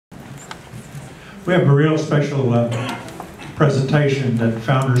We have a real special presentation that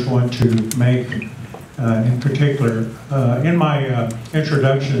founders want to make in particular. In my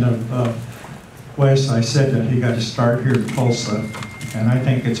introduction of Wes, I said that he got to start here in Tulsa, and I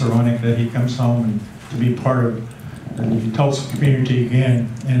think it's ironic that he comes home and to be part of the Tulsa community again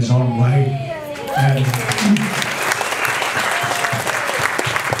in his own way.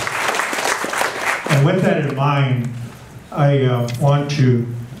 And with that in mind, I want to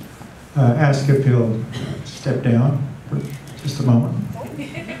ask if he'll step down for just a moment.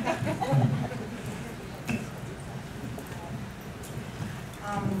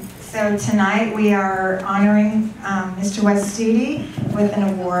 So tonight we are honoring Mr. Wes Studi with an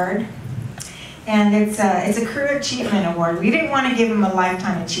award. And it's a Career Achievement Award. We didn't want to give him a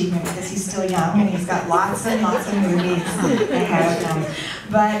Lifetime Achievement because he's still young and he's got lots and lots of movies ahead of him.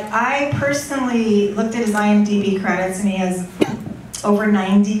 But I personally looked at his IMDb credits, and he has over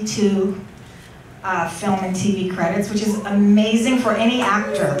 92 film and TV credits, which is amazing for any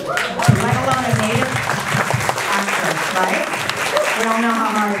actor, let alone a native actor, right? We all know how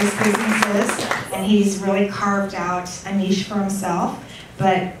hard this business is, and he's really carved out a niche for himself.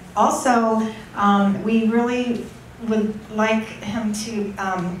 But also, we really would like him to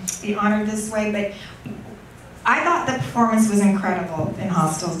be honored this way, but I thought the performance was incredible in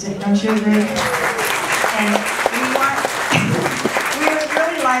Hostiles. Don't you agree? And we would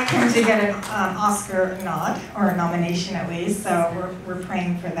really like him to get an Oscar nod, or a nomination at least, so we're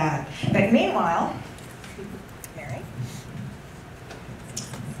praying for that. But meanwhile, Mary?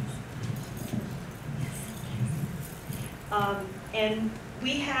 And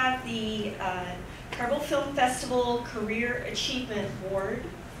we have the Kerbal Film Festival Career Achievement Award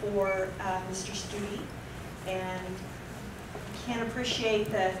for Mr. Studi, and can't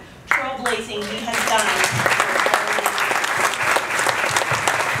appreciate the trailblazing he has done.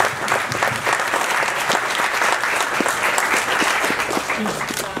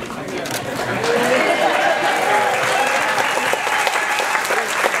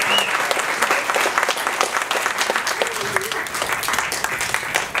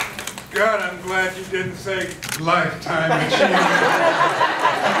 God, I'm glad you didn't say Lifetime Achievement.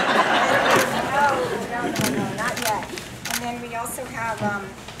 No, not yet. And then we also have,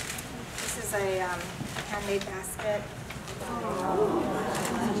 this is a handmade basket.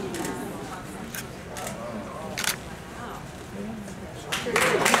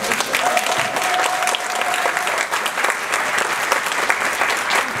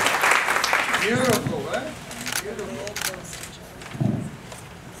 Beautiful, eh? Beautiful.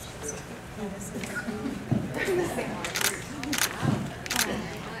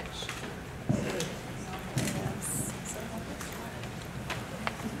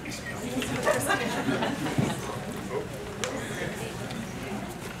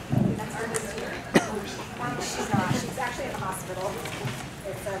 She's actually in the hospital.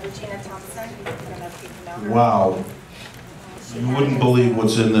 It's Regina Thompson. I don't know if you know her. Wow. You wouldn't believe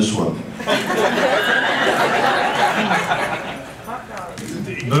what's in this one.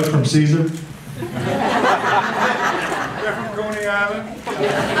 Look from Caesar. They're from Coney Island.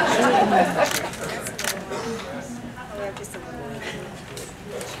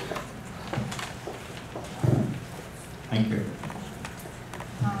 Thank you.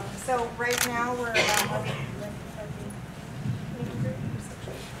 So right now we're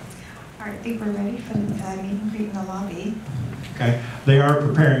all right, I think we're ready for the meet and greet in the lobby. Okay. They are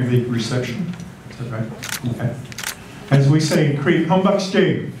preparing the reception. Is that right? Okay. As we say in Creek, humbuck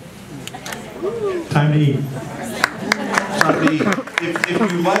stew. Time to eat.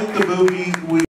 If you like the movie,